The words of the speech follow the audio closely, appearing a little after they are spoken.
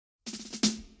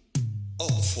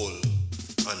upful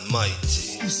and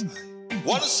mighty.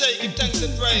 Wanna say give thanks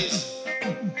and praise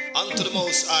unto the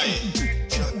Most High,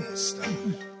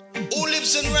 who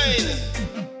lives in rain.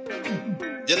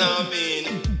 You know what I mean?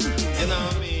 You know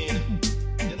what I mean?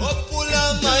 Upful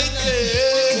and mighty.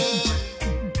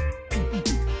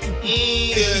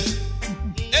 Yeah.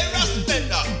 RAS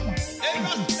BLENDA.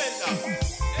 RAS BLENDA.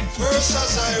 First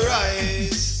as I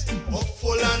rise,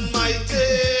 upful and mighty,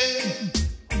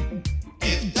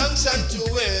 give thanks unto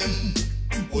Him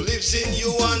who lives in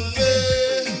you and me.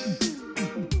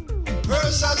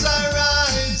 First as I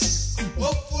rise,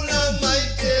 upful and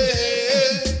mighty,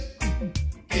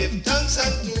 give thanks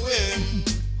unto Him,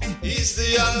 He's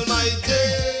the Almighty.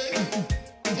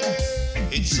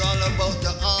 It's all about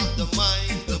the heart, the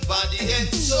mind, the body and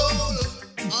soul.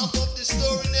 Half of the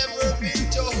story never been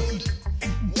told.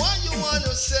 Why you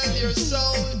wanna sell your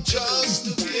soul just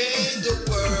to gain the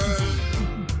world?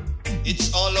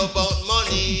 It's all about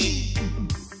money,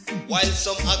 while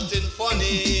some acting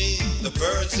funny. The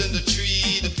birds in the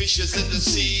tree, the fishes in the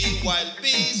sea, while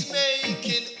bees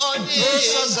making honey.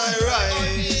 First as I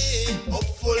rise,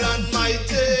 upful and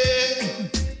mighty,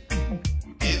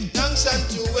 give thanks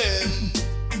unto Him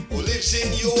who lives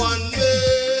in you and me.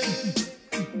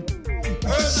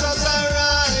 First as I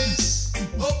rise,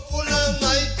 upful and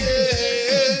mighty,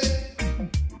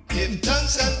 give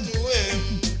thanks unto Him,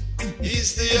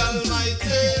 He's the Almighty.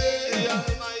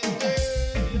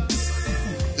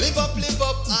 Live up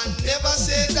and never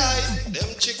say die. Them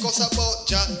chicos about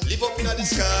Jah, live up in the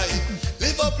sky.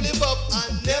 Live up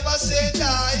and never say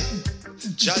die.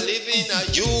 Jah live in a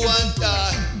you and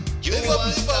die. Live up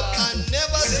and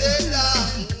never say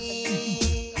die.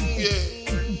 Yeah.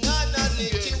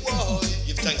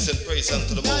 Give thanks and praise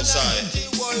unto the Most High,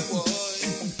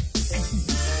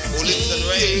 who lives and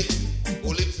reign, who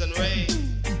lives and reign,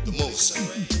 the Most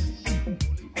High.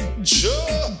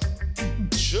 Sure.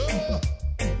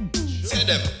 Say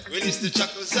them, release the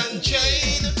shackles and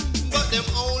chain, but them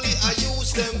only I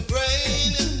use them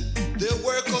brain. They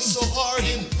work us so hard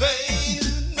in vain.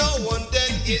 No one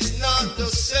then is not the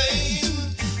same.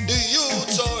 The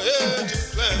youths are here to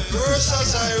play. First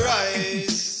as I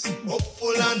rise,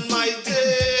 upful and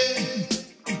mighty,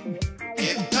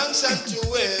 give thanks unto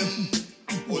Him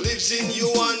who lives in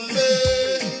you and me.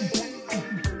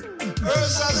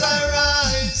 First as I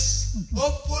rise,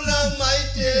 upful and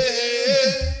mighty,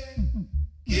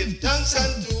 give thanks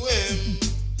unto Him,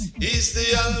 He's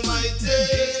the Almighty.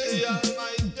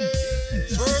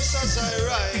 First as I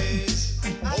rise,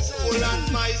 upful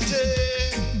and mighty,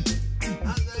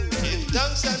 give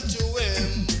thanks unto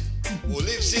Him who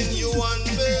lives in you and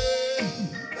me.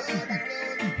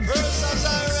 First as I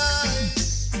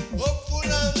rise, upful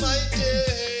and mighty,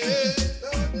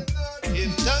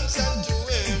 give thanks unto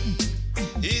Him,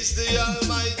 He's the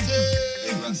Almighty.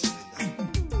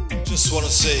 Just wanna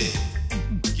say,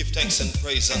 give thanks and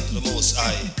praise unto the Most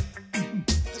High,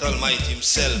 the Almighty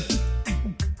Himself,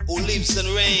 who lives and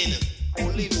reign, who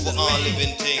lives for all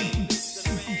living things.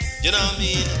 You know what I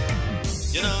mean?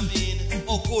 You know what I mean?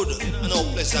 How good and how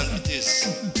pleasant it is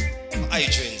for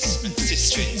hydrants and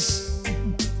sistrins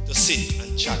to sit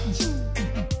and chat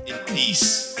in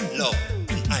peace, love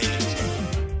and unity.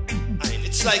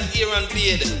 It's like Aaron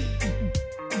beard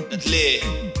that lay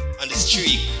on the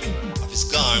streak of his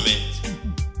garment.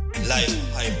 Life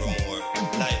evermore,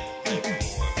 life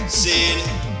evermore. Saying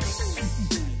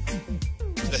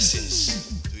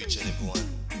blessings to each and every one.